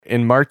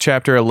In Mark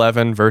chapter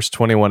 11, verse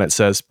 21, it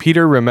says,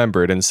 Peter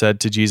remembered and said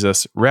to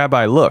Jesus,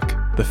 Rabbi, look,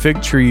 the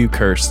fig tree you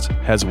cursed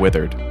has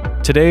withered.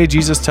 Today,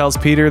 Jesus tells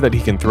Peter that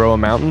he can throw a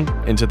mountain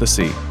into the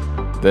sea.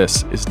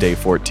 This is day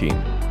 14.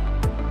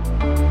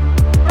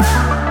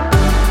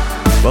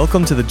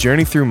 Welcome to the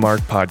Journey Through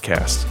Mark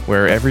podcast,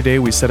 where every day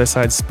we set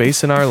aside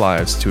space in our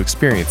lives to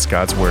experience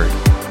God's Word.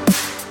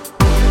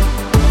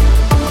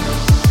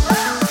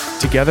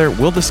 Together,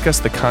 we'll discuss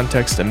the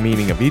context and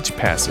meaning of each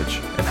passage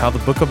and how the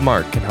book of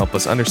Mark can help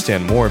us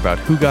understand more about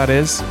who God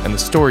is and the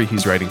story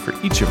He's writing for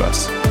each of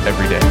us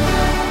every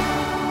day.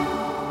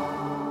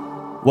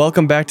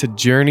 Welcome back to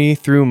Journey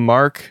Through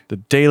Mark, the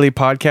daily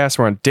podcast.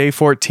 We're on day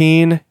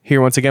 14,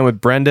 here once again with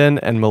Brendan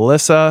and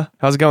Melissa.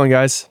 How's it going,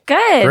 guys?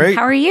 Good. Great.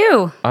 How are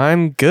you?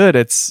 I'm good.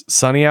 It's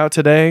sunny out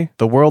today.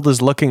 The world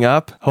is looking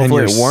up.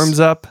 Hopefully it warms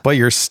up. But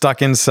you're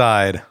stuck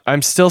inside.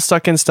 I'm still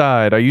stuck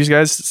inside. Are you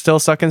guys still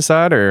stuck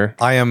inside, or?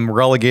 I am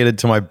relegated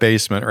to my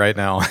basement right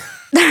now.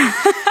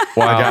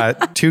 Wow. I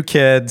got 2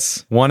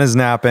 kids. One is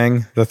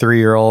napping, the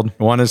 3-year-old.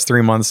 One is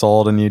 3 months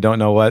old, and you don't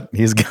know what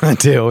he's going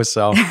to do.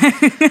 So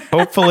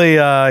hopefully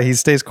he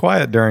stays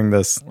quiet during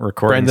this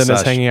recording Brendan is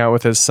session. hanging out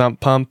with his sump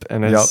pump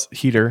and his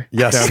heater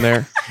down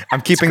there. I'm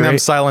keeping them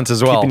silent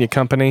as well. Keeping you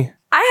company.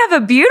 I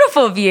have a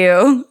beautiful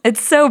view.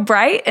 It's so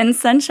bright and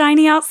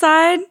sunshiny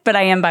outside, but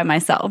I am by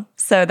myself,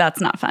 so that's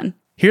not fun.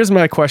 Here's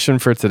my question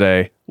for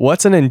today.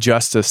 What's an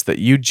injustice that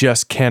you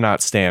just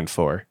cannot stand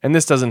for? And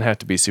this doesn't have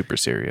to be super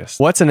serious.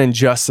 What's an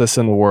injustice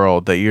in the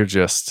world that you're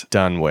just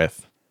done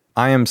with?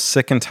 I am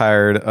sick and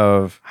tired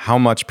of how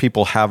much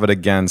people have it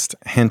against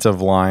hint of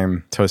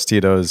lime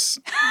Tostitos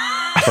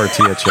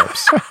tortilla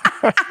chips.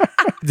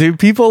 Do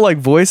people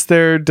voice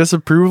their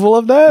disapproval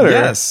of that? Or?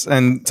 Yes,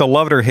 and it's a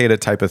love it or hate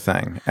it type of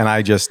thing, and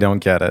I just don't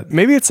get it.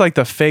 Maybe it's like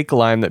the fake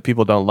lime that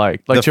people don't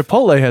like.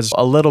 Chipotle has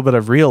a little bit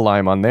of real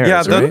lime on theirs, yeah,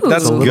 right?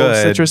 that's a little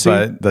good, citrusy.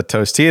 but the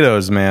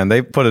Tostitos, man,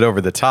 they put it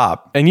over the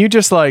top. And you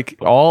just like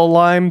all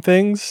lime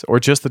things or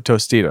just the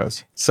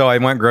Tostitos? So I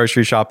went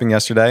grocery shopping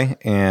yesterday,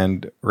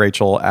 and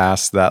Rachel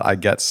asked that I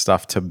get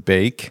stuff to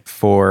bake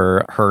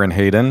for her and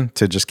Hayden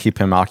to just keep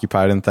him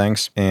occupied and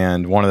things.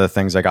 And one of the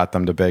things I got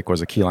them to bake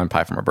was a key lime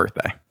pie for my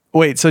birthday.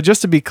 Wait, so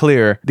just to be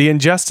clear, the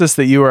injustice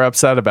that you are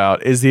upset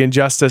about is the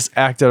injustice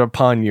acted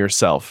upon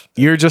yourself.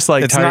 You're just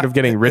tired of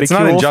getting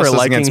ridiculed it's not injustice for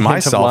liking against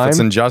myself. lime? It's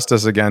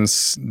injustice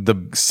against the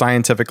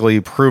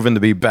scientifically proven to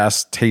be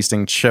best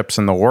tasting chips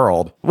in the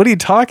world. What are you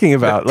talking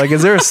about?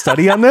 Is there a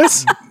study on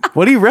this?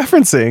 What are you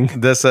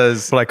referencing? This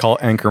is what I call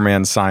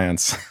Anchorman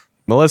science.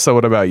 Melissa,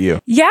 what about you?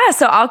 Yeah,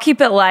 so I'll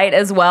keep it light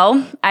as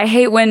well. I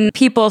hate when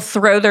people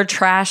throw their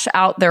trash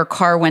out their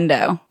car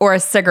window or a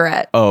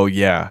cigarette. Oh,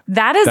 yeah.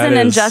 That is an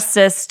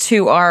injustice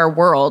to our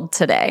world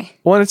today.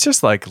 Well, it's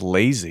just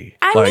lazy.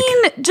 I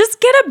mean,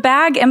 just get a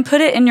bag and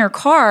put it in your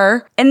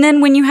car. And then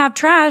when you have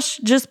trash,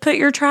 just put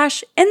your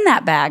trash in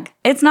that bag.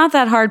 It's not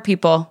that hard,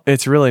 people.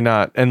 It's really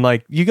not. And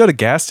you go to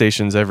gas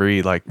stations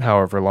every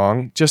however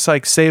long, just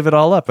save it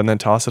all up and then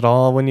toss it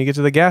all when you get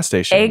to the gas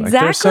station. Exactly.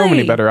 There's so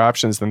many better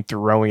options than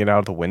throwing it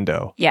out the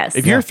window. Yes.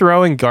 If you're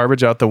throwing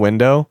garbage out the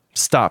window,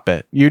 stop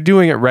it. You're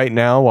doing it right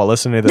now while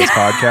listening to this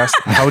podcast.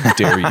 How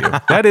dare you?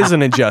 That is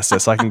an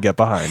injustice I can get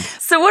behind.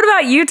 So what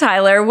about you,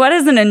 Tyler? What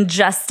is an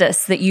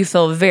injustice that you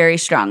feel very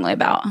strongly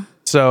about?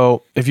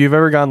 So if you've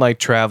ever gone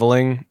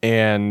traveling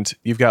and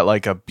you've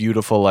got a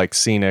beautiful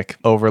scenic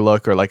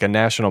overlook or a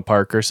national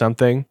park or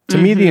something, to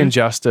me the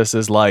injustice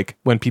is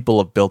when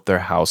people have built their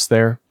house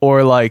there or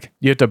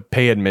you have to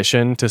pay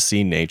admission to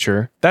see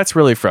nature. That's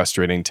really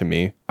frustrating to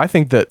me. I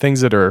think that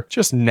things that are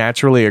just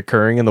naturally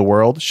occurring in the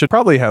world should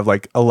probably have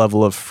a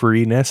level of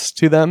freeness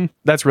to them.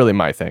 That's really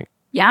my thing.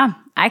 Yeah,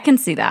 I can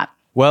see that.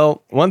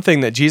 Well, one thing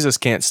that Jesus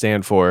can't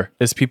stand for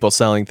is people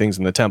selling things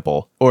in the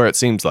temple, or it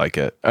seems like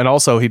it. And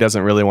also, he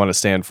doesn't really want to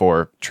stand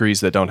for trees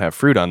that don't have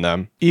fruit on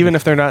them, even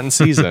if they're not in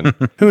season.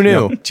 Who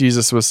knew? Yep.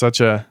 Jesus was such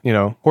a,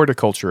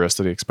 horticulturist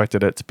that he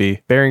expected it to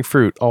be bearing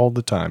fruit all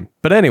the time.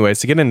 But anyways,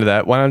 to get into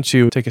that, why don't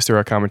you take us through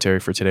our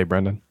commentary for today,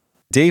 Brendan?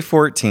 Day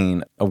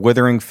 14, a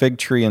withering fig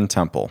tree and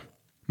temple.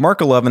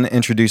 Mark 11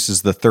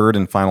 introduces the third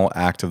and final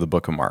act of the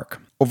book of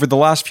Mark. Over the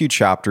last few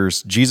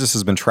chapters, Jesus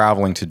has been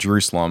traveling to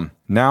Jerusalem.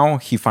 Now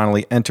he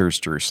finally enters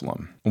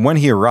Jerusalem. When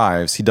he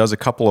arrives, he does a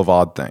couple of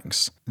odd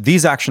things.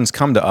 These actions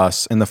come to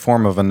us in the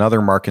form of another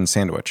Markan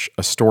sandwich,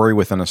 a story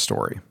within a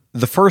story.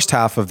 The first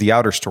half of the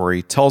outer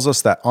story tells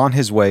us that on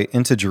his way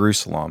into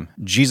Jerusalem,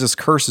 Jesus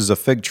curses a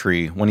fig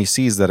tree when he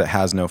sees that it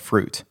has no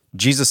fruit.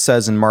 Jesus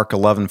says in Mark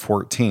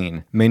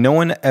 11:14, "May no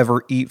one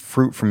ever eat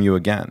fruit from you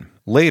again."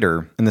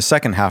 Later, in the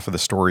second half of the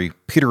story,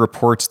 Peter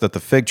reports that the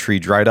fig tree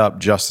dried up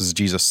just as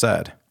Jesus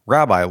said.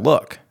 "Rabbi,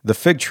 look, the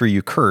fig tree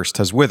you cursed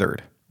has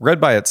withered." Read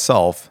by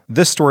itself,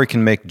 this story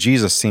can make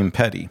Jesus seem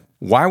petty.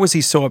 Why was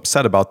he so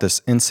upset about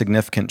this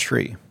insignificant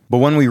tree? But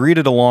when we read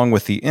it along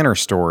with the inner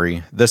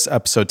story, this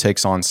episode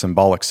takes on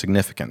symbolic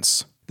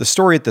significance. The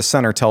story at the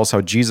center tells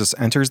how Jesus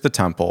enters the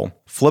temple,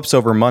 flips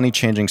over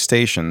money-changing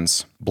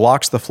stations,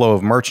 blocks the flow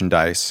of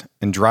merchandise,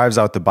 and drives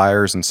out the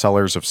buyers and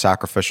sellers of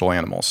sacrificial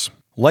animals.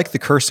 Like the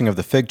cursing of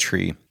the fig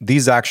tree,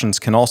 these actions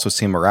can also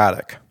seem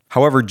erratic.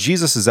 However,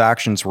 Jesus'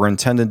 actions were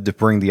intended to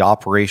bring the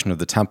operation of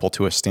the temple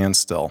to a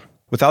standstill.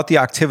 Without the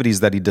activities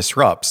that he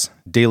disrupts,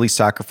 daily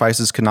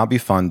sacrifices could not be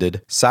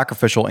funded,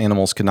 sacrificial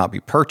animals could not be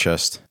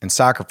purchased, and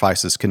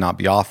sacrifices could not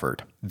be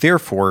offered.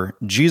 Therefore,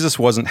 Jesus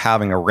wasn't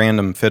having a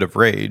random fit of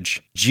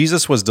rage.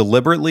 Jesus was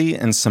deliberately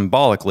and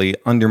symbolically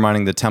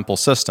undermining the temple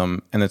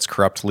system and its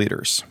corrupt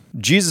leaders.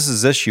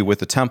 Jesus' issue with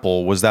the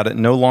temple was that it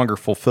no longer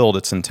fulfilled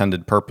its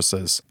intended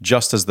purposes,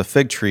 just as the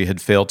fig tree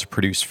had failed to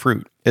produce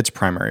fruit, its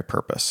primary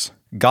purpose.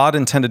 God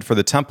intended for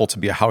the temple to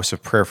be a house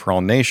of prayer for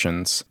all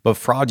nations, but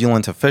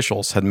fraudulent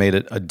officials had made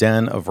it a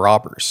den of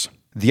robbers.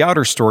 The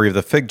outer story of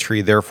the fig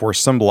tree therefore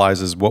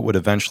symbolizes what would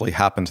eventually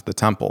happen to the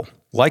temple.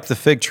 Like the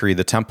fig tree,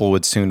 the temple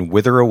would soon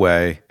wither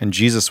away, and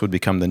Jesus would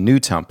become the new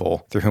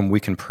temple through whom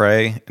we can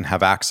pray and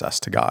have access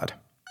to God.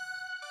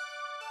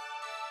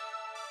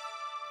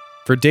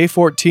 For day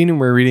 14,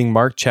 we're reading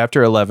Mark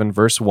chapter 11,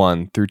 verse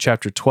 1 through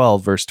chapter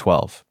 12, verse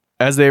 12.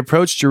 As they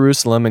approached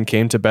Jerusalem and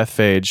came to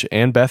Bethphage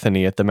and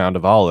Bethany at the Mount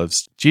of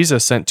Olives,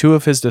 Jesus sent 2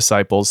 of his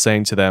disciples,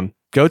 saying to them,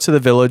 "Go to the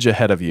village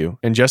ahead of you,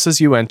 and just as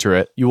you enter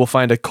it, you will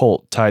find a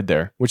colt tied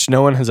there, which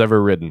no one has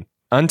ever ridden.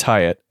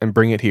 Untie it and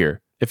bring it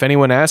here. If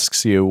anyone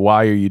asks you,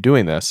 'Why are you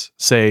doing this?'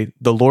 say,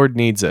 'The Lord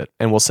needs it,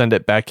 and will send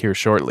it back here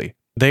shortly.'"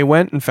 They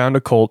went and found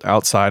a colt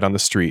outside on the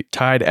street,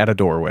 tied at a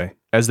doorway.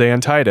 As they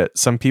untied it,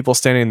 some people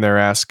standing there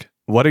asked,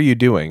 "What are you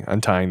doing,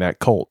 untying that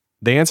colt?"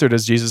 They answered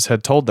as Jesus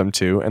had told them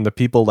to, and the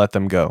people let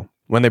them go.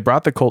 When they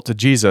brought the colt to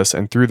Jesus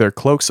and threw their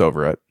cloaks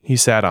over it, he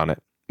sat on it.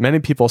 Many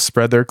people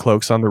spread their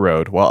cloaks on the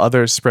road, while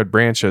others spread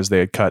branches they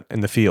had cut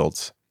in the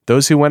fields.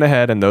 Those who went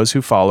ahead and those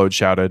who followed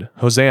shouted,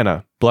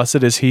 "Hosanna!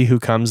 Blessed is he who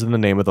comes in the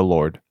name of the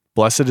Lord.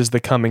 Blessed is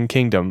the coming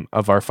kingdom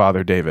of our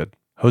father David.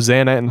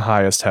 Hosanna in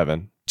highest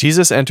heaven."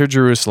 Jesus entered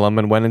Jerusalem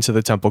and went into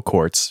the temple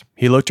courts.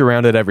 He looked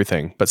around at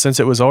everything, but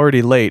since it was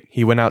already late,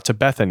 he went out to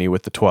Bethany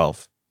with the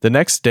 12. The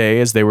next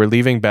day, as they were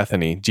leaving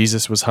Bethany,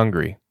 Jesus was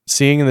hungry.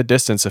 Seeing in the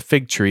distance a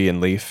fig tree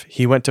in leaf,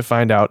 he went to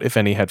find out if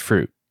any had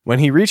fruit. When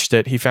he reached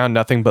it, he found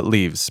nothing but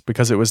leaves,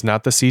 because it was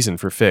not the season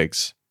for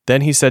figs.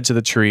 Then he said to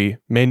the tree,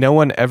 "May no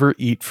one ever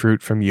eat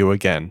fruit from you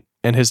again."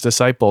 And his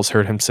disciples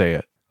heard him say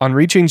it. On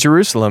reaching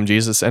Jerusalem,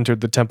 Jesus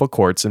entered the temple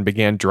courts and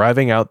began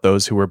driving out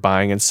those who were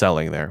buying and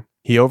selling there.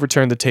 He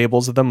overturned the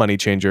tables of the money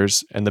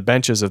changers and the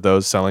benches of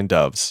those selling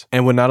doves,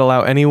 and would not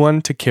allow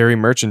anyone to carry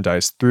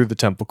merchandise through the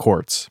temple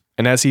courts.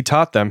 And as he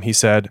taught them, he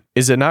said,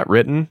 "Is it not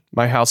written,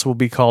 'My house will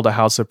be called a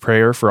house of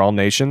prayer for all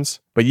nations'?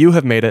 But you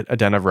have made it a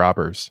den of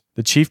robbers."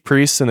 The chief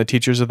priests and the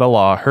teachers of the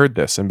law heard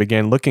this and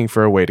began looking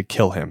for a way to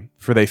kill him,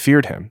 for they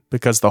feared him,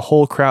 because the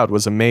whole crowd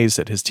was amazed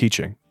at his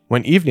teaching.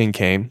 When evening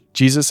came,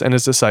 Jesus and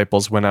his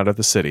disciples went out of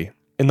the city.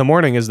 In the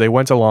morning, as they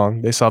went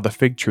along, they saw the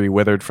fig tree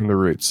withered from the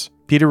roots.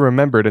 Peter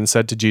remembered and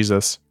said to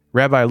Jesus,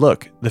 "Rabbi,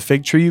 look, the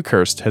fig tree you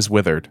cursed has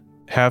withered."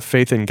 "Have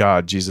faith in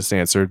God," Jesus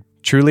answered.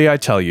 "Truly I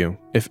tell you,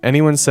 if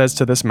anyone says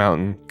to this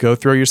mountain, 'Go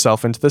throw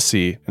yourself into the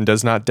sea,' and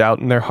does not doubt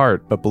in their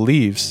heart, but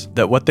believes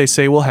that what they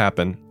say will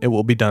happen, it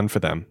will be done for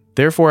them.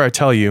 Therefore I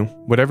tell you,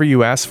 whatever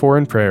you ask for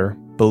in prayer,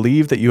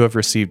 believe that you have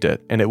received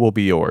it, and it will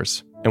be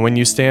yours. And when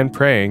you stand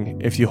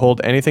praying, if you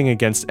hold anything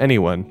against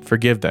anyone,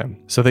 forgive them,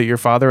 so that your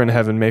Father in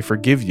heaven may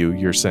forgive you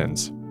your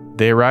sins."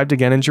 They arrived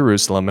again in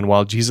Jerusalem, and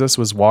while Jesus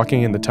was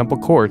walking in the temple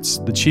courts,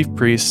 the chief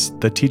priests,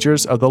 the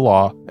teachers of the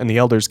law, and the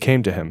elders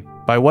came to him.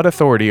 "By what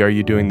authority are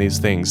you doing these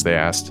things?" they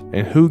asked,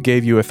 "and who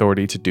gave you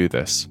authority to do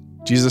this?"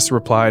 Jesus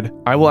replied,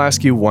 "I will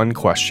ask you one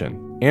question.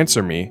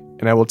 Answer me,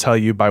 and I will tell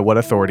you by what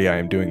authority I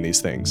am doing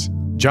these things.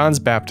 John's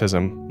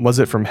baptism, was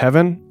it from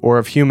heaven or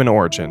of human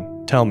origin?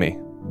 Tell me."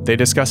 They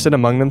discussed it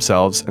among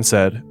themselves and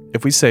said,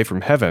 "If we say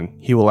from heaven,"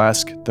 he will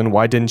ask, "Then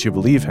why didn't you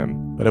believe him?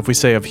 But if we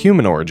say of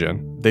human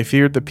origin," they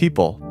feared the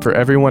people, for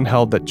everyone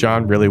held that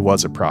John really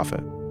was a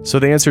prophet. So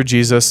they answered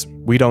Jesus,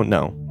 "We don't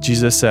know."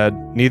 Jesus said,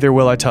 "Neither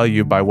will I tell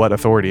you by what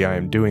authority I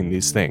am doing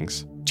these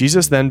things."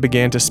 Jesus then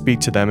began to speak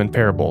to them in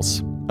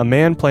parables. A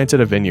man planted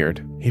a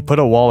vineyard. He put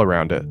a wall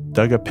around it,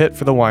 dug a pit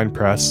for the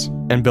winepress,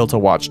 and built a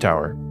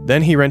watchtower.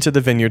 Then he rented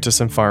the vineyard to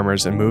some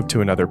farmers and moved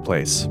to another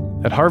place.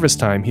 At harvest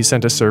time, he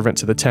sent a servant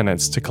to the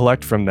tenants to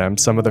collect from them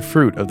some of the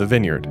fruit of the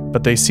vineyard.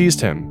 But they seized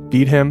him,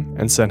 beat him,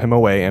 and sent him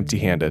away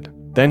empty-handed.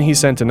 Then he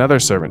sent another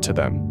servant to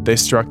them. They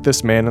struck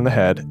this man on the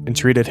head and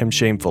treated him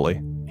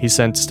shamefully. He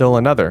sent still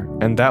another,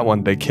 and that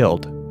one they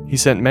killed. He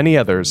sent many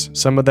others,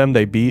 some of them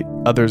they beat,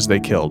 others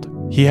they killed.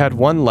 He had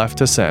one left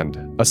to send,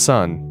 a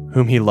son,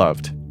 whom he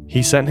loved.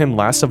 He sent him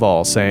last of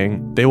all,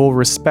 saying, "They will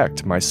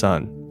respect my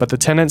son." But the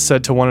tenants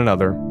said to one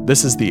another,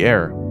 "This is the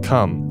heir.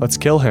 Come, let's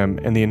kill him,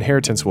 and the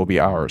inheritance will be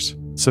ours."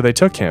 So they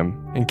took him,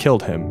 and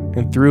killed him,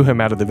 and threw him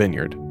out of the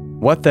vineyard.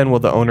 What then will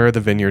the owner of the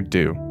vineyard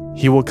do?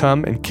 He will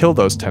come and kill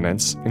those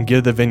tenants, and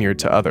give the vineyard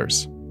to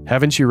others.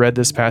 Haven't you read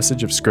this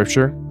passage of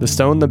Scripture? The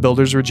stone the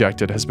builders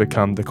rejected has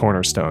become the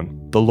cornerstone.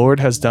 The Lord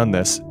has done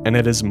this, and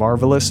it is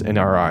marvelous in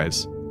our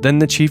eyes. Then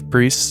the chief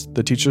priests,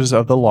 the teachers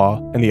of the law,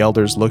 and the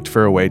elders looked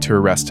for a way to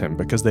arrest him,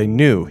 because they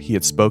knew he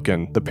had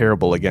spoken the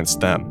parable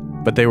against them.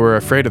 But they were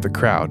afraid of the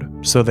crowd,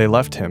 so they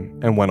left him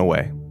and went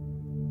away.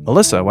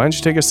 Melissa, why don't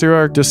you take us through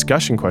our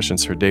discussion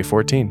questions for day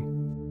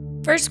 14?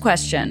 First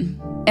question.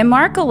 In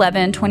Mark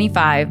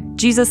 11:25,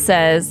 Jesus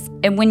says,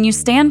 "And when you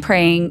stand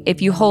praying,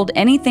 if you hold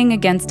anything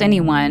against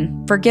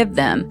anyone, forgive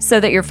them, so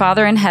that your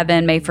Father in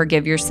heaven may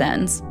forgive your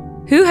sins."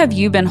 Who have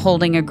you been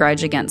holding a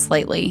grudge against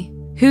lately?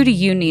 Who do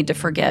you need to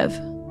forgive?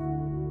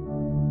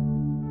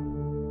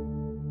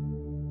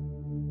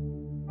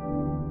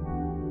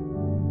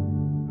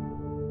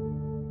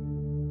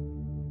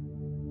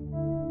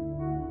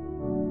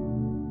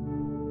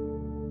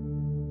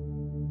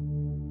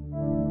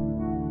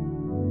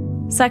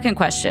 Second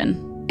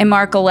question. In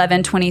Mark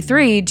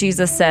 11:23,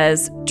 Jesus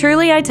says,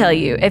 "Truly I tell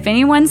you, if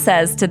anyone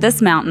says to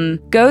this mountain,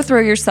 'Go throw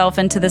yourself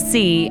into the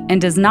sea,'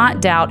 and does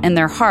not doubt in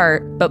their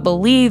heart, but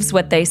believes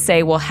what they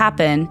say will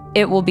happen,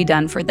 it will be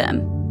done for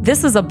them."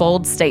 This is a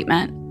bold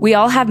statement. We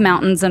all have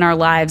mountains in our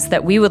lives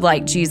that we would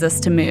like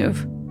Jesus to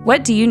move.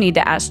 What do you need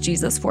to ask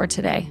Jesus for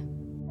today?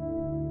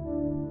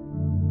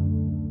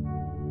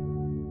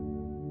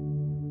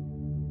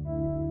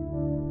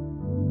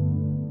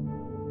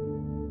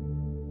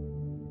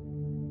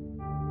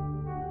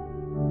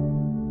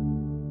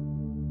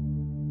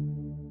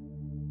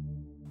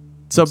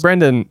 So,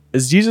 Brendan,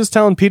 is Jesus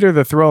telling Peter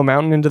to throw a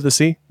mountain into the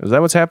sea? Is that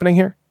what's happening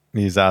here?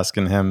 He's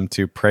asking him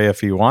to pray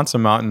if he wants a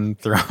mountain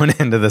thrown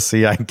into the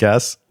sea, I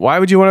guess. Why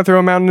would you want to throw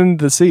a mountain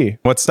into the sea?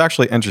 What's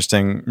actually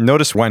interesting,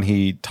 notice when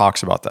he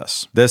talks about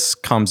this. This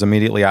comes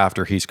immediately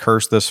after he's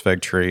cursed this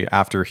fig tree,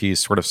 after he's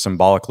sort of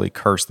symbolically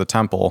cursed the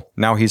temple.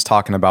 Now he's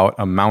talking about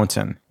a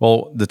mountain.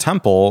 Well, the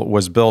temple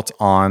was built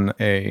on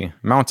a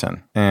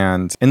mountain.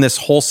 And in this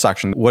whole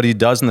section, what he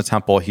does in the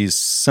temple, he's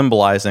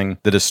symbolizing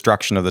the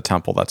destruction of the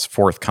temple that's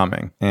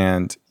forthcoming.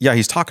 And yeah,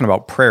 he's talking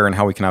about prayer and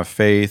how we can have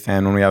faith.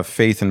 And when we have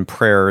faith in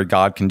prayer,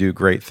 God can do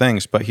great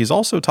things. But he's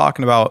also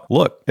talking about,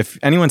 look, if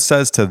anyone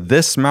says to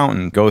this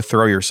mountain, "Go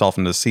throw yourself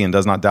into the sea," and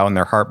does not doubt in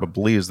their heart, but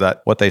believes that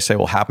what they say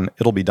will happen,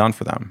 it'll be done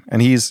for them.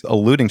 And he's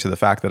alluding to the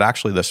fact that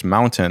actually this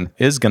mountain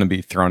is going to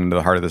be thrown into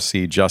the heart of the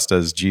sea, just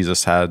as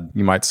Jesus had,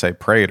 you might say,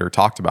 prayed or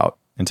talked about,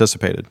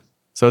 anticipated.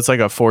 So it's like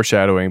a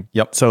foreshadowing.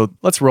 Yep. So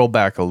let's roll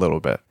back a little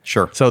bit.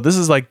 Sure. So this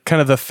is like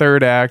kind of the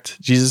third act.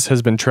 Jesus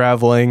has been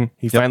traveling.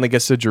 He finally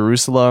gets to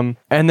Jerusalem.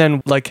 And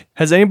then like,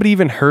 has anybody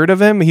even heard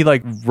of him? He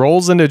like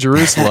rolls into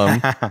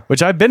Jerusalem,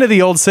 which I've been to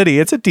the old city.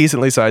 It's a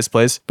decently sized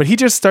place, but he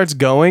just starts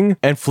going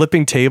and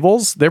flipping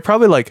tables. They're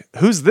probably like,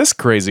 who's this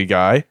crazy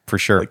guy? For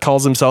sure. Like,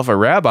 calls himself a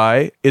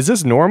rabbi. Is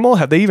this normal?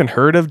 Have they even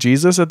heard of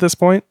Jesus at this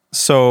point?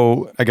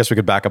 So I guess we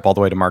could back up all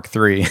the way to Mark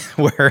 3,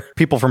 where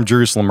people from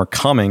Jerusalem are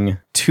coming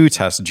to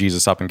test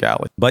Jesus up in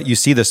Galilee. But you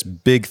see this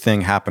big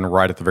thing happen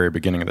right at the very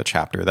beginning of the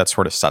chapter that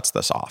sort of sets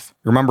this off.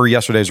 Remember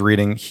yesterday's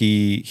reading,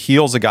 he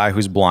heals a guy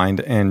who's blind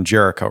in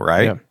Jericho,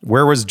 right? Yeah.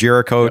 Where was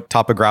Jericho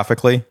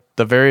topographically?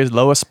 The very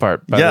lowest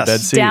part by the Dead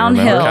Sea.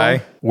 Downhill. Remember?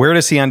 Okay. Where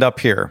does he end up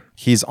here?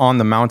 He's on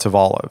the Mount of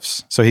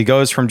Olives. So he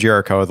goes from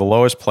Jericho, the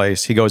lowest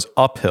place. He goes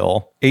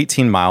uphill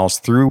 18 miles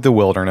through the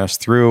wilderness,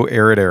 through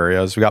arid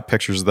areas. We got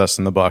pictures of this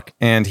in the book.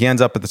 And he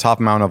ends up at the top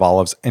of Mount of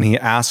Olives and he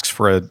asks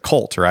for a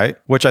colt, right?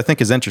 Which I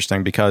think is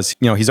interesting because,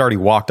 you know, he's already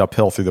walked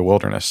uphill through the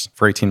wilderness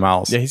for 18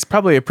 miles. Yeah, he's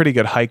probably a pretty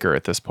good hiker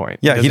at this point.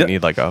 Yeah, he doesn't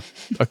need like a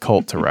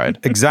colt to ride.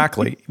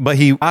 Exactly. But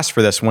he asked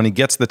for this when he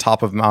gets to the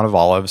top of Mount of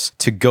Olives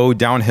to go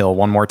downhill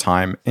one more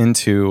time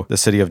into the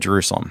city of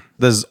Jerusalem.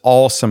 This is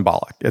all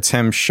symbolic. It's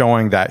him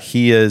showing that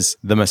he is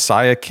the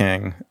Messiah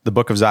King. The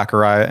book of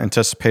Zechariah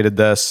anticipated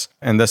this,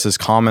 and this is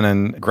common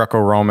in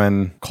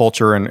Greco-Roman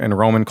culture and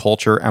Roman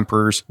culture.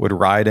 Emperors would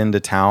ride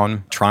into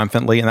town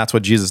triumphantly, and that's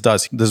what Jesus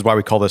does. This is why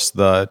we call this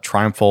the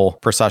triumphal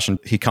procession.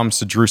 He comes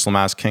to Jerusalem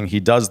as king.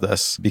 He does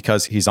this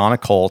because he's on a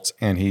colt,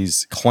 and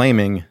he's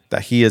claiming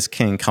that he is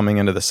king coming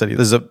into the city.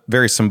 This is a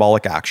very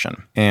symbolic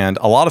action, and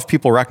a lot of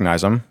people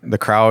recognize him. The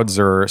crowds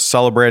are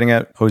celebrating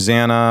it.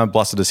 Hosanna,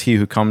 blessed is he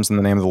who comes in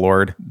the name of the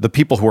Lord. The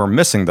people who are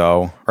missing,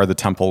 though, are the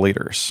temple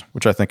leaders,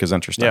 which I think is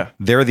interesting. Yeah.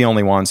 They're the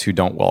only ones who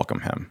don't welcome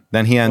him.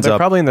 Then he ends They're up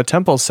probably in the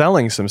temple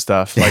selling some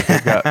stuff. Like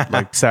they've got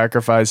like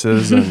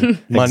sacrifices and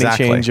money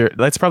Exactly. changer.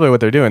 That's probably what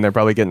they're doing. They're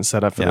probably getting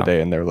set up for the Yeah.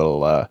 day in their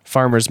little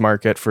farmer's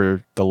market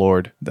for the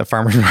Lord. the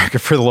farmer's market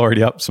for the Lord.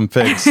 Yep, some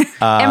figs.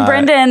 And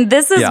Brendan,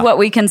 this is yeah. what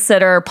we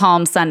consider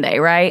Palm Sunday,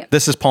 right?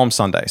 This is Palm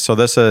Sunday. So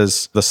this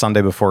is the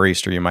Sunday before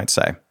Easter, you might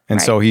say. And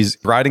Right. so he's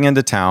riding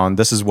into town.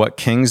 This is what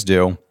kings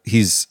do.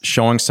 He's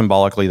showing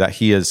symbolically that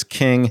he is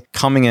king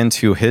coming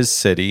into his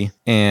city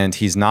and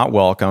he's not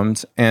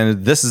welcomed.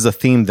 And this is a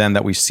theme then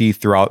that we see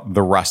throughout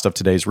the rest of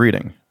today's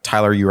reading.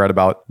 Tyler, you read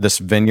about this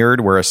vineyard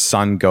where a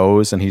son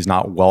goes and he's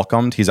not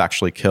welcomed. He's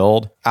actually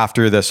killed.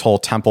 After this whole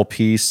temple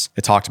piece,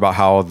 it talked about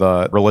how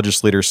the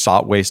religious leaders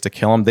sought ways to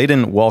kill him. They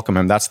didn't welcome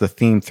him. That's the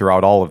theme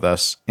throughout all of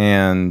this.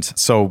 And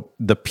so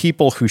the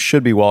people who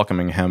should be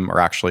welcoming him are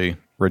actually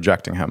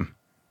rejecting him.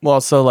 Well,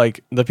 so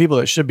like the people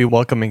that should be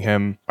welcoming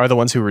him are the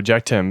ones who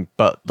reject him.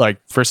 But like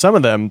for some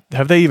of them,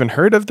 have they even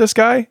heard of this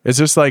guy? Is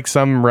this like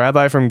some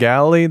rabbi from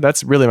Galilee?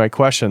 That's really my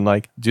question.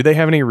 Like, do they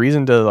have any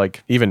reason to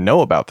like even know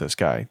about this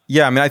guy?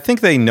 Yeah, I mean, I think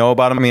they know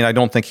about him. I mean, I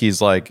don't think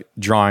he's like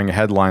drawing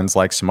headlines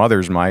like some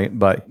others might,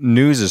 but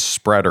news is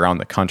spread around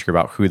the country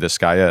about who this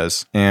guy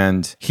is.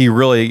 And he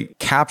really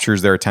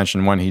captures their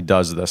attention when he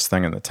does this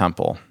thing in the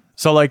temple.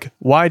 So, like,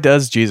 why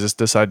does Jesus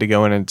decide to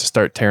go in and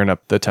start tearing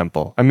up the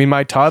temple? I mean,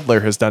 my toddler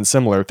has done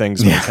similar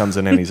things when he comes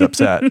in and he's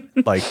upset.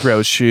 Like,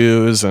 throws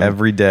shoes and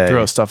Every day.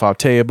 throw stuff off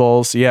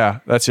tables. Yeah,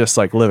 that's just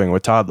like living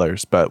with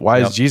toddlers. But why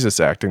is Jesus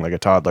acting like a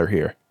toddler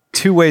here?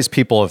 Two ways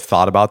people have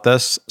thought about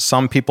this.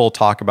 Some people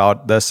talk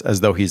about this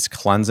as though he's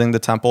cleansing the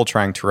temple,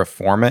 trying to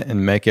reform it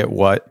and make it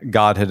what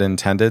God had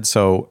intended.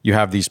 So you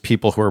have these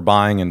people who are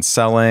buying and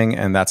selling,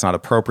 and that's not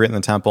appropriate in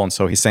the temple. And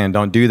so he's saying,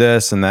 don't do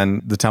this, and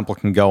then the temple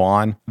can go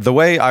on. The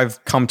way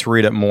I've come to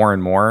read it more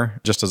and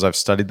more, just as I've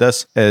studied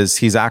this, is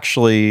he's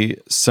actually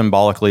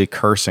symbolically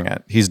cursing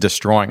it. He's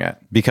destroying it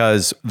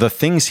because the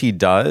things he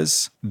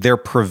does, they're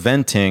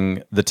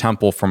preventing the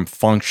temple from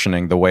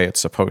functioning the way it's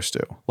supposed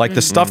to. Like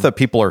the stuff that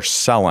people are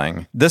selling,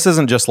 this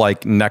isn't just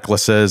like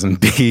necklaces and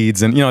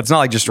beads and, it's not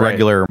like just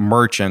regular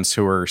merchants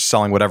who are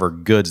selling whatever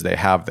goods they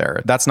have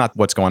there. That's not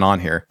what's going on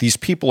here. These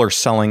people are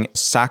selling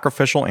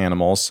sacrificial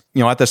animals.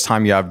 At this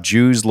time, you have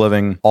Jews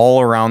living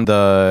all around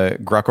the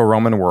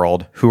Greco-Roman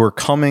world who are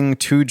coming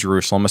to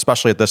Jerusalem,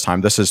 especially at this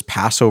time. This is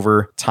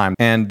Passover time,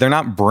 and they're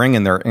not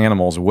bringing their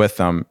animals with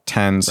them,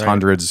 tens,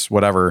 hundreds,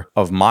 whatever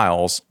of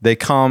miles. They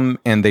come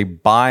and they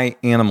buy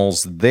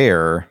animals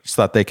there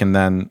so that they can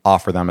then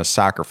offer them as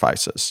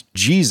sacrifices.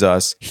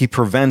 Jesus, he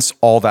prevents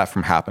all that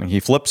from happening. He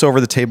flips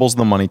over the tables of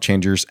the money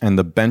changers and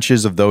the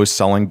benches of those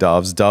selling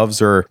doves. Doves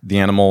are the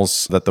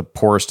animals that the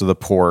poorest of the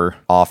poor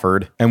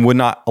offered, and would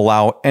not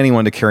allow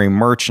anyone to carry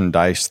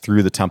merchandise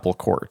through the temple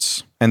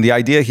courts. And the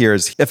idea here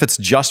is if it's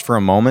just for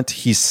a moment,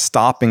 he's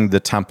stopping the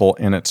temple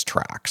in its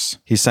tracks.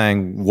 He's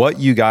saying, what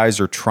you guys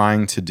are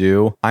trying to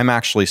do, I'm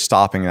actually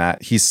stopping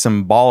that. He's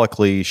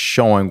symbolically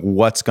showing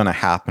what's going to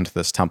happen to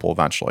this temple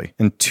eventually.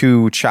 In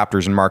 2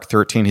 chapters in Mark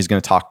 13, he's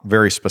going to talk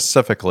very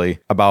specifically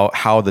about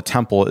how the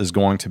temple is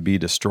going to be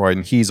destroyed.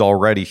 And he's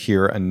already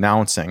here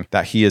announcing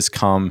that he has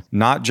come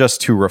not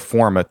just to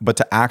reform it, but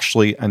to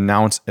actually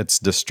announce its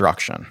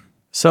destruction.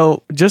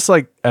 So just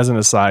like as an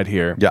aside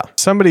here,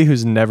 somebody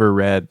who's never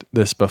read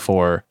this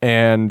before,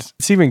 and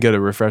it's even good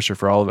a refresher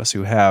for all of us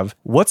who have,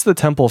 what's the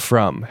temple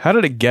from? How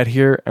did it get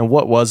here? And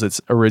what was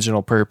its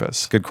original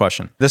purpose? Good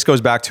question. This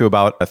goes back to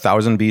about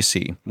 1000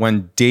 BC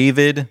when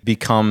David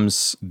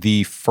becomes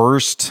the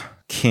first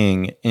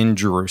king in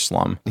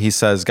Jerusalem. He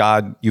says,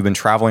 God, you've been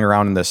traveling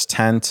around in this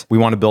tent. We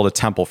want to build a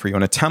temple for you.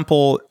 And a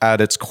temple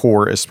at its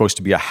core is supposed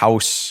to be a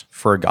house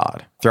for a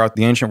god. Throughout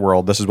the ancient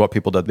world, this is what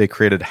people did. They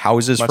created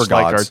houses for gods.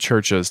 Much like our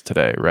churches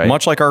today, right?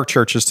 Much like our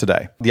churches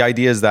today. The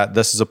idea is that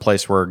this is a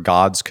place where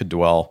gods could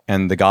dwell,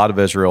 and the God of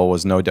Israel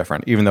was no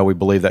different. Even though we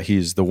believe that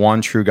he's the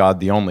one true God,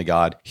 the only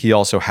God, he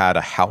also had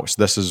a house.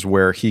 This is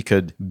where he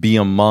could be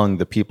among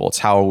the people. It's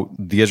how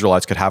the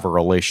Israelites could have a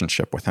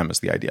relationship with him is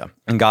the idea.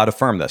 And God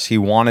affirmed this. He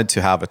wanted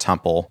to have a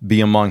temple, be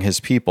among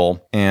his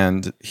people,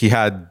 and he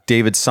had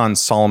David's son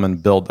Solomon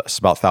build this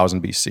about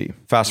 1000 BC.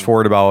 Fast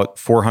forward about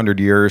 400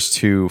 years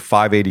to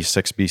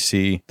 586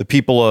 BC. The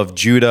people of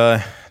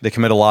Judah, they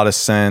commit a lot of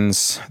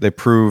sins. They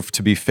prove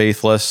to be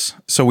faithless.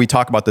 So we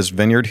talk about this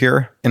vineyard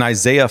here. In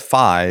Isaiah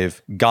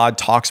 5, God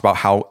talks about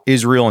how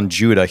Israel and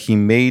Judah, he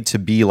made to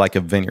be like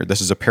a vineyard.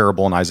 This is a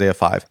parable in Isaiah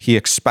 5. He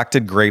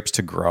expected grapes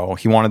to grow.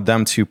 He wanted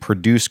them to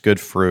produce good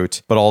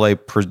fruit, but all they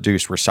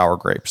produced were sour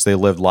grapes. They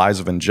lived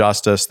lives of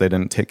injustice. They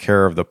didn't take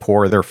care of the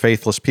poor. They're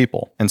faithless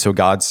people. And so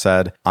God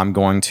said, I'm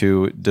going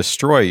to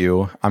destroy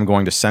you. I'm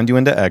going to send you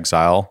into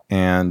exile.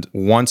 And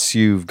once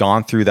you've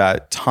gone through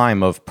that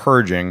time of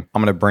purging,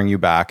 I'm going to bring you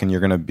back and you're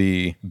going to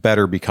be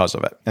better because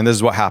of it. And this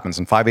is what happens.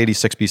 In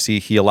 586 BC,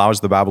 he allows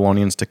the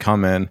Babylonians to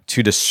come in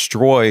to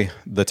destroy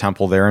the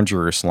temple there in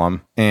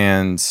Jerusalem.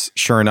 And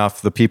sure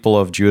enough, the people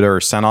of Judah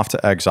are sent off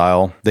to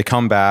exile. They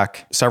come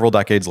back several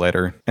decades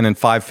later. And in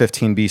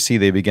 515 BC,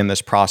 they begin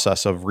this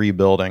process of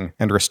rebuilding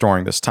and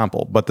restoring this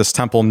temple. But this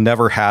temple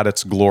never had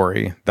its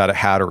glory that it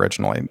had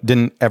originally.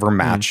 Didn't ever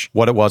match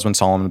what it was when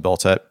Solomon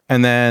built it.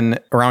 And then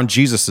around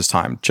Jesus'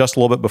 time, just a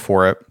little bit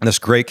before it, this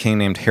great king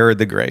named Herod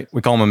the Great,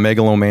 we call him a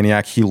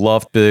megalomaniac. He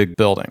loved big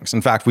buildings.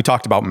 In fact, we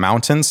talked about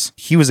mountains.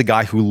 He was a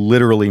guy who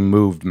literally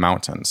moved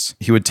mountains.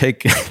 He would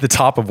take the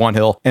top of one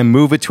hill and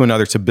move it to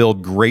another to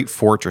build great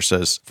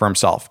fortresses for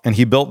himself. And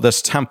he built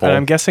this temple. And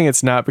I'm guessing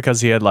it's not because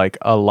he had like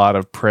a lot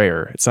of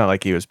prayer. It's not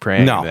like he was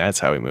praying. No. That's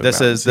how he moved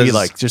mountains. He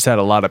like just had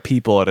a lot of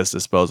people at his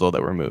disposal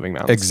that were moving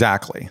mountains.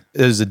 Exactly.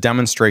 It is a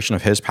demonstration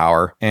of his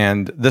power.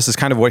 And this is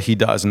kind of what he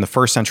does. In the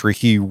first century,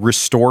 he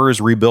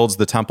rebuilds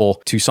the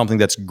temple to something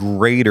that's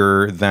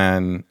greater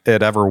than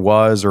it ever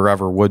was or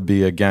ever would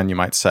be again, you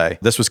might say.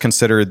 This was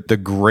considered the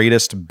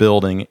greatest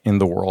building in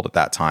the world at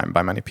that time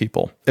by many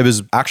people. It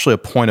was actually a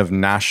point of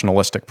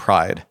nationalistic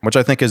pride, which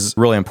I think is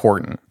really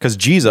important because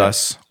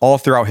Jesus, all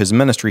throughout his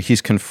ministry,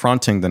 he's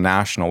confronting the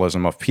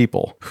nationalism of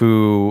people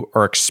who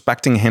are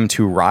expecting him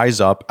to rise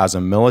up as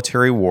a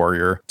military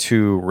warrior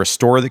to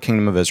restore the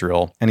kingdom of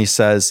Israel. And he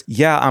says,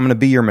 yeah, I'm going to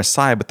be your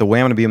Messiah, but the way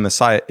I'm going to be a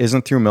Messiah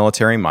isn't through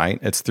military might.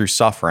 It's goes through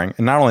suffering.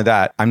 And not only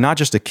that, I'm not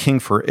just a king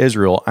for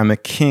Israel, I'm a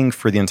king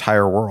for the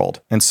entire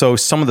world. And so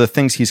some of the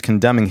things he's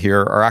condemning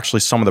here are actually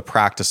some of the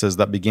practices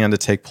that began to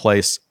take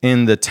place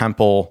in the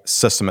temple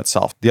system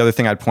itself. The other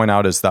thing I'd point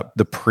out is that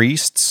the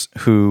priests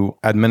who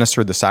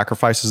administered the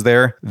sacrifices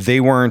there, they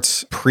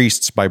weren't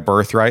priests by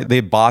birthright.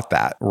 They bought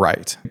that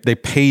right. They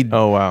paid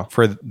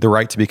for the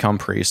right to become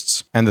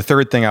priests. And the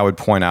third thing I would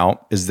point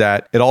out is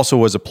that it also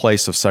was a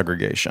place of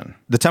segregation.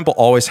 The temple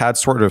always had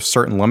sort of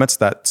certain limits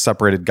that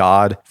separated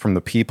God from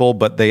the people,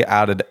 but they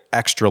added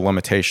extra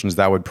limitations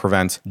that would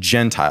prevent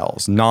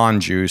Gentiles,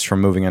 non-Jews,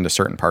 from moving into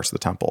certain parts of the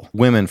temple,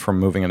 women from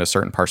moving into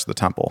certain parts of the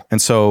temple.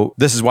 And so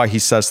this is why he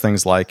says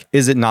things like,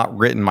 is it not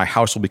written, my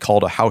house will be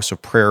called a house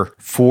of prayer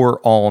for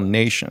all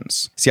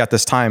nations? See, at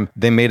this time,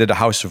 they made it a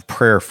house of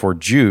prayer for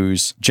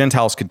Jews.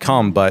 Gentiles could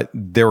come, but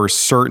there were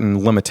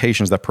certain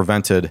limitations that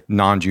prevented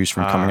non-Jews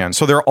from coming in.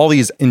 So there are all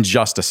these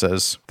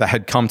injustices that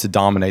had come to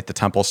dominate the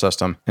temple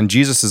system. And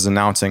Jesus is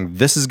announcing,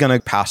 this is going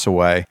to pass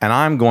away, and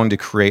I'm going to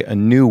create a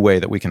new way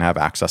that we can have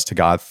access to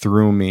God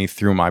through me,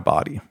 through my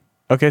body.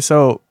 Okay,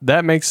 so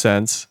that makes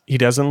sense. He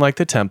doesn't like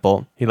the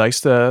temple. He likes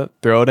to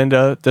throw it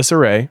into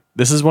disarray.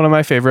 This is one of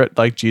my favorite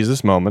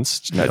Jesus moments.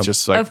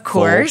 Just like of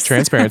course. Full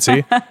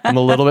transparency. I'm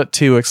a little bit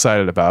too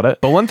excited about it.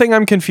 But one thing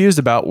I'm confused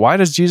about, why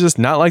does Jesus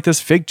not like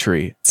this fig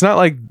tree? It's not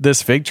like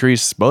this fig tree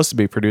is supposed to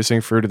be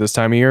producing fruit at this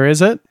time of year,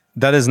 is it?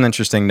 That is an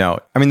interesting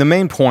note. I mean, the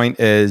main point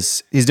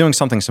is he's doing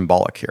something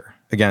symbolic here.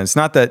 Again, it's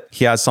not that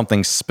he has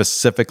something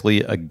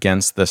specifically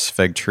against this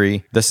fig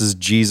tree. This is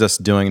Jesus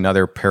doing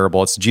another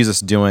parable. It's Jesus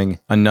doing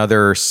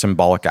another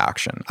symbolic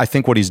action. I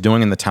think what he's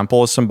doing in the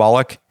temple is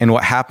symbolic. And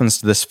what happens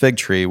to this fig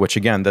tree, which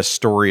again, this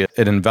story,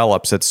 it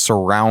envelops, it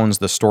surrounds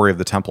the story of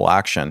the temple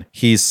action.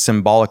 He's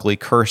symbolically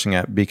cursing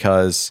it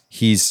because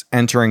he's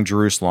entering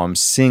Jerusalem,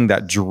 seeing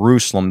that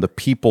Jerusalem, the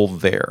people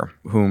there,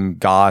 whom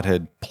God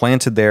had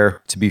planted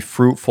there to be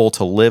fruitful,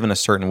 to live in a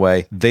certain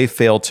way, they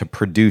failed to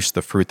produce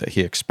the fruit that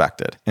he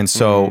expected. And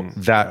so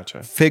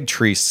fig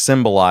tree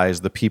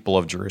symbolized the people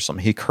of Jerusalem.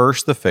 He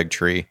cursed the fig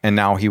tree, and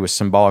now he was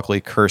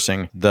symbolically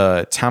cursing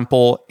the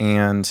temple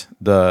and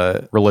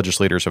the religious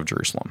leaders of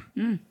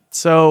Jerusalem.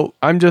 So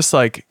I'm just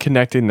like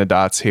connecting the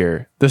dots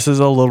here. This is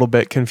a little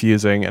bit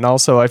confusing. And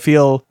also I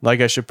feel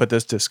like I should put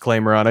this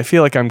disclaimer on. I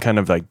feel like I'm kind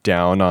of like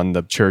down on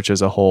the church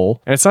as a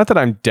whole. And it's not that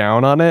I'm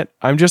down on it.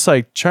 I'm just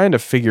like trying to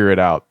figure it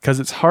out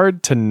because it's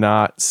hard to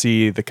not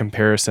see the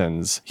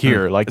comparisons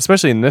here. Like,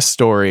 especially in this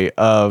story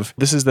of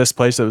this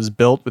place that was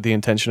built with the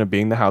intention of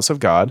being the house of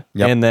God.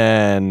 Yep. And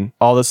then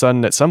all of a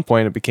sudden at some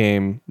point it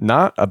became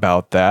not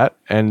about that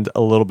and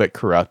a little bit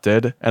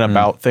corrupted and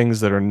about things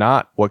that are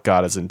not what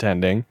God is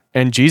intending.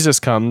 And Jesus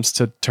comes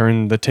to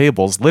turn the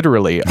tables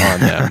literally on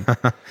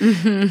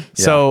them.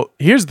 So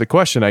here's the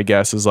question, I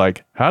guess, is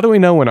like, how do we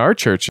know when our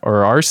church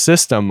or our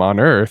system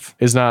on earth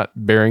is not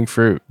bearing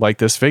fruit like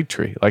this fig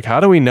tree? Like, how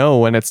do we know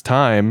when it's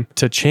time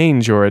to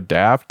change or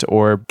adapt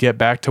or get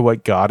back to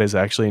what God is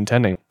actually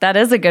intending? That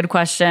is a good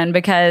question,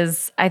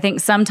 because I think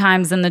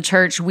sometimes in the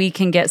church, we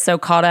can get so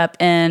caught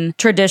up in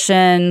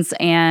traditions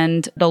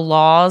and the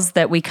laws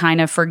that we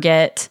kind of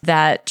forget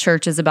that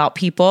church is about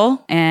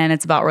people and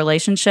it's about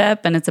relationship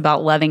and it's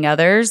about loving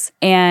others.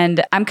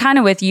 And I'm kind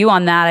of with you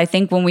on that. I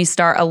think when we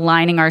start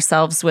aligning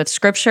ourselves with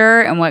scripture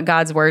and what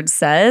God's word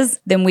says,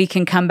 then we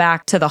can come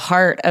back to the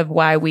heart of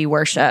why we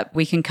worship.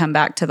 We can come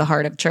back to the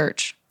heart of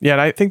church. Yeah,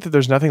 and I think that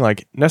there's nothing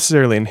like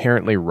necessarily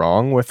inherently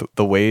wrong with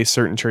the way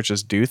certain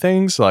churches do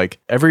things. Like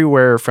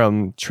everywhere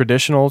from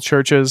traditional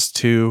churches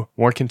to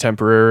more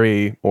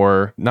contemporary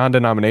or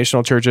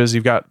non-denominational churches,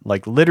 you've got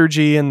like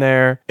liturgy in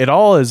there. It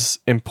all is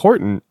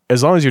important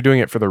as long as you're doing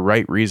it for the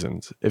right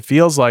reasons. It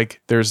feels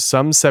like there's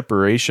some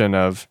separation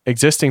of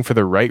existing for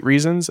the right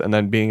reasons and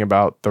then being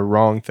about the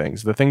wrong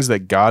things, the things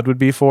that God would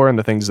be for and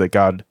the things that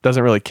God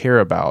doesn't really care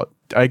about.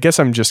 I guess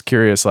I'm just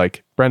curious,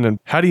 like,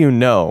 Brendan, how do you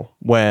know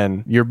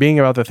when you're being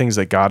about the things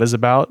that God is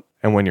about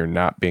and when you're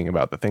not being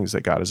about the things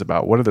that God is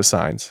about? What are the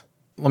signs?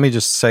 Let me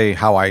just say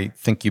how I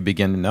think you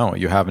begin to know.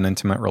 You have an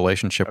intimate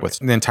relationship with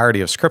the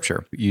entirety of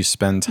Scripture. You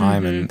spend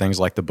time in things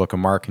like the book of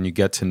Mark and you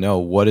get to know,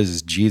 what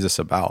is Jesus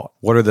about?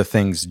 What are the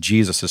things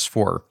Jesus is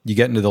for? You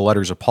get into the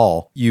letters of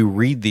Paul. You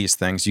read these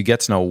things. You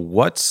get to know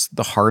what's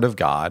the heart of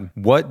God.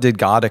 What did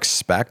God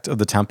expect of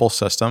the temple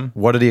system?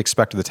 What did he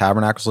expect of the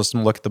tabernacle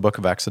system? Look at the book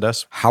of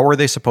Exodus. How are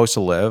they supposed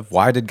to live?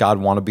 Why did God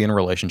want to be in a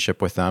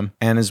relationship with them?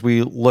 And as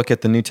we look at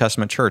the New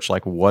Testament church,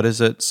 like, what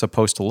is it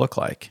supposed to look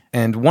like?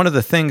 And one of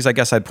the things I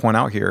guess I'd point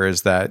out here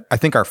is that I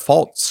think our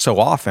fault so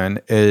often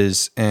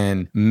is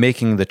in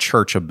making the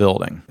church a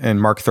building. In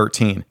Mark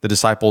 13, the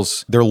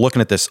disciples, they're looking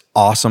at this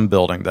awesome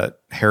building that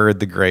Herod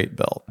the Great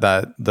built,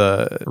 that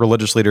the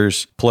religious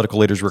leaders, political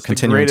leaders were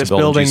continuing to build. The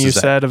greatest building you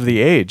said of the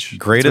age.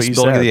 Greatest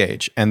building of the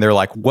age. And they're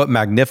like, what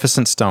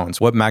magnificent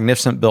stones, what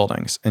magnificent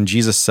buildings. And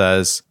Jesus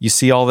says, you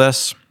see all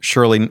this?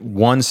 Surely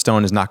one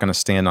stone is not going to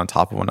stand on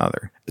top of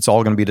another. it's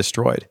all going to be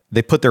destroyed.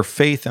 They put their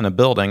faith in a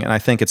building, and I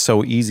think it's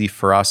so easy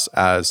for us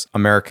as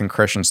American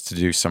Christians to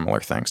do similar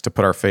things, to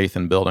put our faith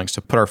in buildings,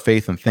 to put our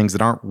faith in things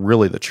that aren't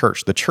really the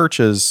church. The church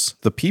is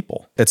the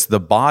people. It's the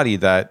body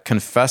that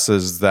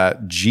confesses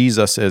that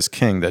Jesus is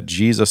King, that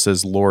Jesus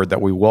is Lord, that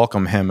we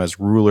welcome him as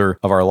ruler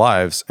of our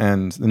lives.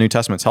 And the New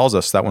Testament tells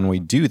us that when we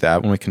do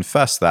that, when we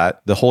confess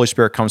that, the Holy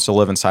Spirit comes to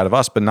live inside of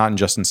us, but not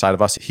just inside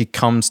of us. He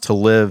comes to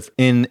live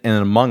in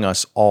and among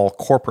us all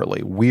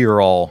corporately. We are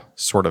all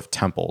sort of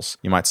temples,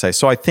 you might say.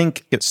 So I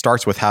think it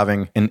starts with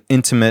having an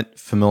intimate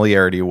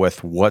familiarity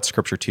with what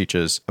Scripture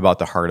teaches about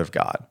the heart of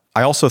God.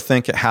 I also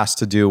think it has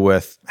to do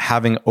with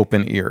having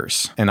open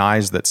ears and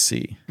eyes that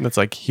see. That's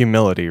like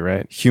humility,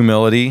 right?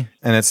 Humility.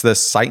 And it's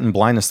this sight and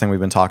blindness thing we've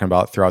been talking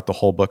about throughout the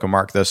whole book of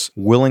Mark, this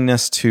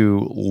willingness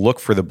to look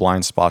for the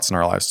blind spots in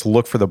our lives, to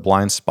look for the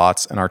blind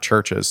spots in our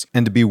churches,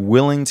 and to be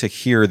willing to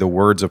hear the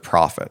words of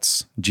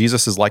prophets.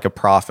 Jesus is like a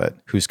prophet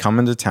who's come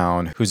into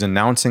town, who's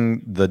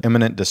announcing the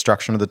imminent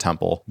destruction of the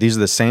temple. These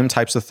are the same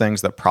types of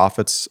things that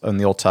prophets in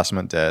the Old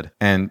Testament did,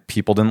 and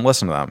people didn't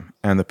listen to them.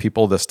 And the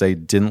people this day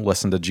didn't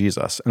listen to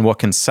Jesus. And what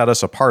can set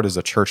us apart as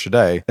a church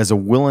today is a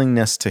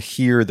willingness to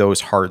hear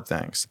those hard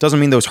things. Doesn't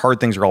mean those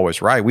hard things are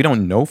always right. We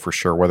don't know for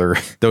sure whether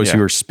those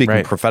who are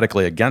speaking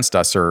prophetically against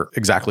us are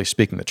exactly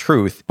speaking the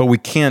truth, but we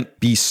can't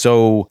be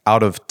so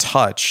out of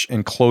touch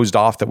and closed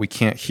off that we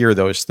can't hear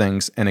those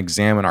things and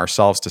examine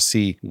ourselves to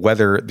see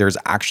whether there's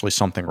actually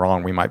something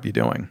wrong we might be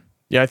doing.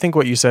 Yeah, I think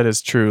what you said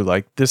is true.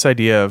 Like this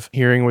idea of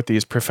hearing what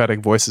these prophetic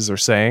voices are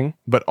saying,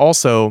 but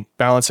also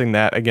balancing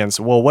that against,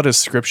 well, what does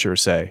Scripture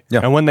say?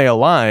 Yeah. And when they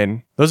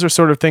align, those are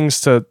sort of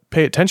things to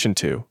pay attention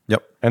to.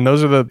 Yep. And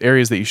those are the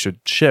areas that you should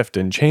shift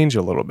and change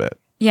a little bit.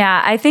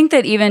 Yeah, I think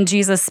that even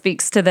Jesus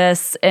speaks to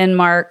this in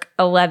Mark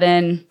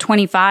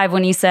 11:25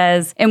 when he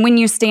says, "And when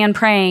you stand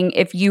praying,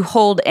 if you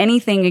hold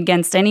anything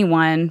against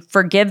anyone,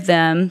 forgive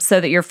them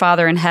so that your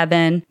Father in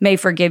heaven may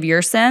forgive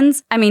your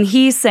sins." I mean,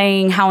 he's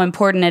saying how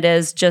important it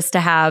is just to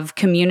have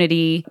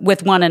community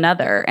with one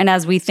another. And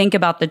as we think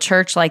about the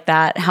church like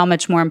that, how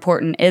much more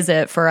important is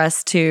it for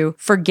us to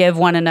forgive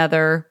one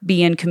another,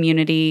 be in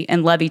community,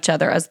 and love each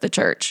other as the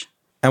church?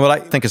 And what I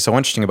think is so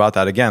interesting about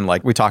that, again,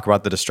 like we talk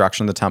about the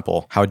destruction of the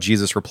temple, how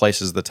Jesus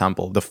replaces the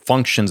temple. The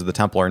functions of the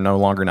temple are no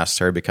longer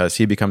necessary because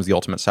he becomes the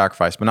ultimate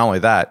sacrifice. But not only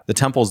that, the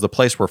temple is the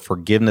place where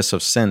forgiveness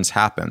of sins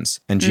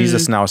happens. And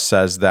Jesus now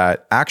says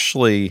that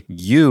actually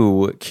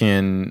you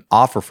can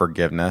offer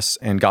forgiveness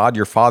and God,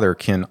 your Father,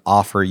 can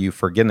offer you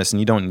forgiveness. And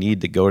you don't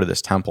need to go to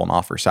this temple and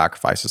offer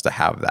sacrifices to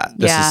have that.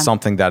 This is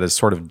something that is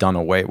sort of done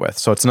away with.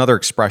 So it's another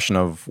expression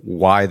of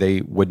why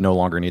they would no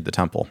longer need the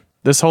temple.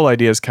 This whole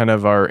idea is kind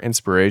of our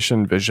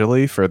inspiration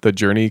visually for the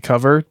journey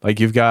cover. Like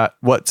you've got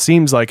what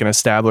seems like an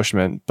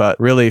establishment, but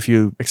really if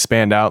you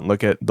expand out and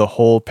look at the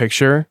whole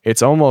picture,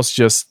 it's almost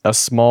just a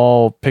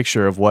small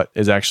picture of what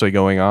is actually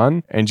going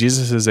on. And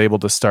Jesus is able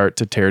to start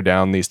to tear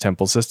down these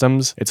temple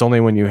systems. It's only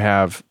when you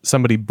have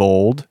somebody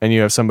bold and you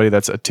have somebody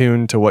that's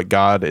attuned to what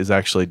God is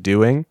actually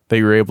doing that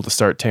you're able to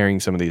start tearing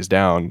some of these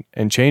down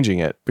and changing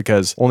it,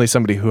 because only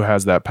somebody who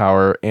has that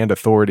power and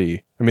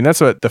authority. I mean, that's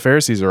what the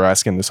Pharisees are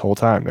asking this whole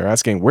time. They're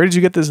asking, where did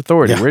you get this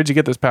authority? Where did you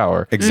get this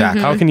power?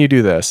 Exactly. How can you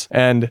do this?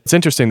 And it's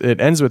interesting. It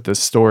ends with this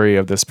story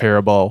of this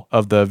parable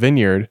of the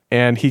vineyard.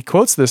 And he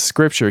quotes this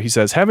scripture. He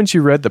says, "Haven't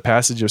you read the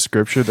passage of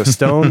scripture? The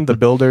stone the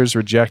builders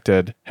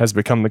rejected has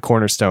become the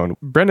cornerstone."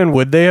 Brendan,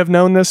 would they have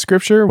known this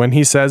scripture? When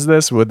he says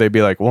this, would they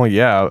be like, well,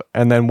 yeah.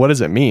 And then what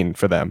does it mean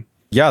for them?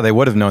 Yeah, they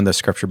would have known this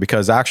scripture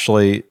because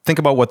actually, think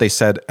about what they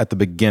said at the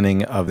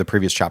beginning of the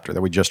previous chapter that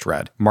we just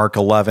read. Mark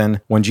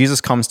 11, when Jesus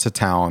comes to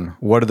town,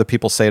 what do the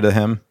people say to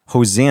him?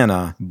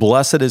 "Hosanna,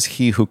 blessed is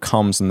he who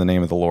comes in the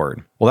name of the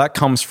Lord." Well, that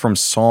comes from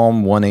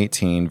Psalm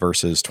 118,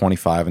 verses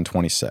 25 and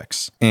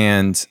 26.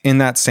 And in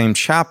that same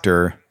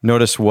chapter,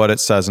 notice what it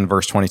says in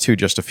verse 22,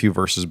 just a few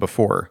verses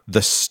before.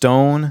 "The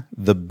stone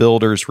the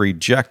builders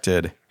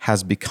rejected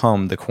has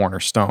become the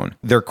cornerstone."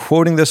 They're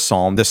quoting this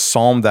psalm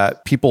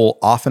that people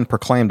often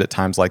proclaimed at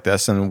times like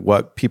this, and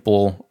what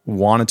people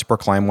wanted to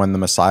proclaim when the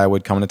Messiah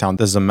would come into town.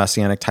 This is a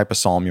messianic type of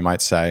psalm, you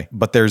might say.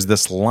 But there's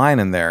this line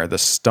in there, "The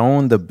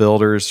stone the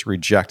builders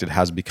rejected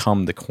has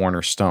become the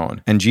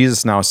cornerstone." And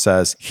Jesus now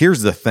says,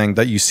 here's the thing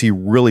that you see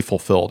really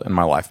fulfilled in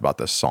my life about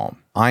this psalm.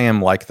 I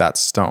am like that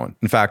stone.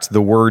 In fact,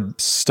 the word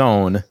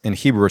stone in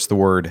Hebrew, it's the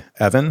word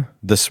Evan.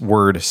 This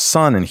word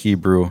son in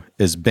Hebrew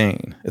is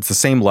Bain. It's the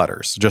same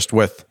letters, just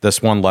with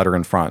this one letter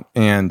in front.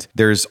 And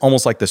there's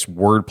almost like this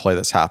wordplay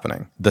that's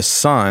happening. The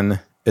son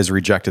is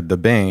rejected, the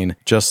Bain,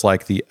 just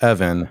like the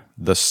Evan,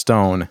 the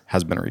stone,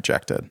 has been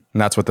rejected.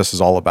 And that's what this is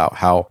all about,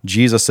 how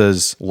Jesus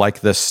is like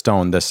this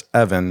stone, this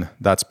Evan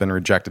that's been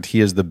rejected. He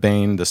is the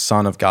Bain, the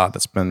Son of God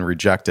that's been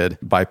rejected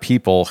by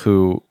people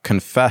who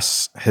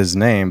confess his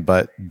name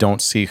but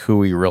don't see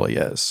who he really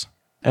is.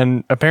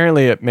 And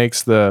apparently it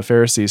makes the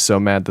Pharisees so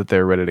mad that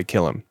they're ready to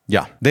kill him.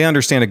 Yeah, they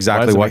understand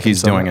exactly what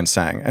he's doing and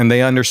saying. And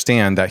they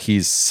understand that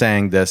he's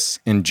saying this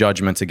in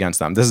judgment against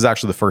them. This is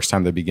actually the first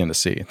time they begin to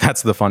see.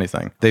 That's the funny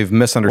thing. They've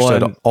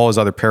misunderstood all his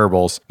other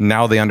parables.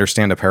 Now they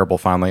understand a parable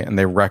finally, and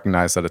they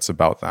recognize that it's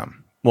about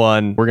them.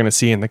 One, we're going to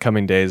see in the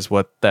coming days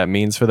what that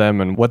means for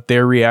them and what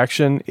their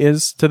reaction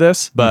is to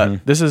this.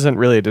 But this isn't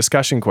really a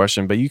discussion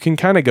question, but you can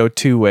kind of go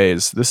two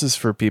ways. This is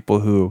for people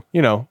who,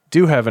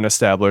 do have an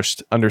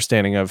established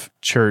understanding of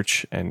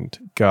church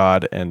and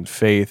God and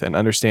faith and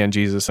understand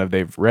Jesus. If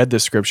they've read the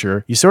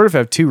scripture, you sort of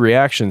have two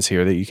reactions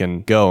here that you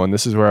can go. And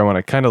this is where I want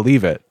to kind of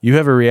leave it. You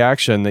have a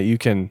reaction that you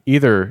can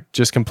either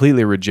just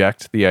completely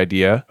reject the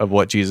idea of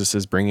what Jesus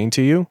is bringing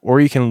to you, or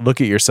you can look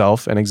at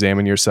yourself and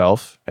examine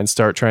yourself and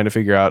start trying to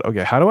figure out,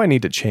 okay, how do I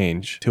need to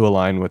change to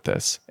align with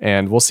this?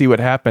 And we'll see what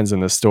happens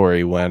in the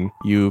story when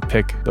you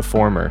pick the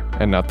former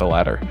and not the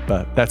latter.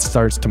 But that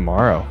starts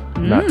tomorrow,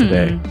 not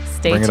today.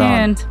 Stay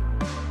tuned.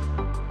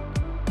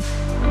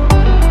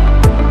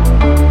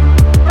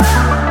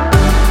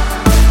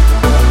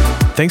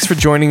 Thanks for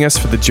joining us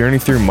for the Journey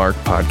Through Mark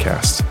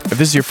podcast. If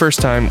this is your first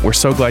time, we're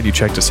so glad you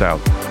checked us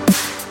out.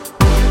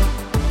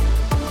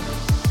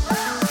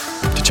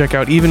 To check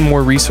out even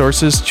more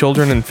resources,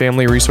 children and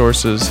family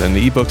resources, and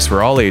the ebooks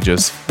for all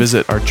ages,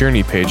 visit our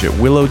Journey page at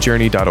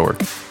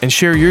willowjourney.org and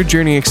share your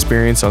Journey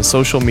experience on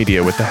social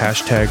media with the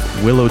hashtag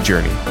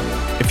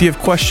WillowJourney. If you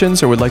have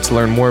questions or would like to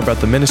learn more about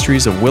the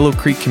ministries of Willow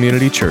Creek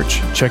Community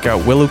Church, check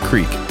out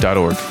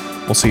willowcreek.org.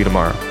 We'll see you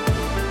tomorrow.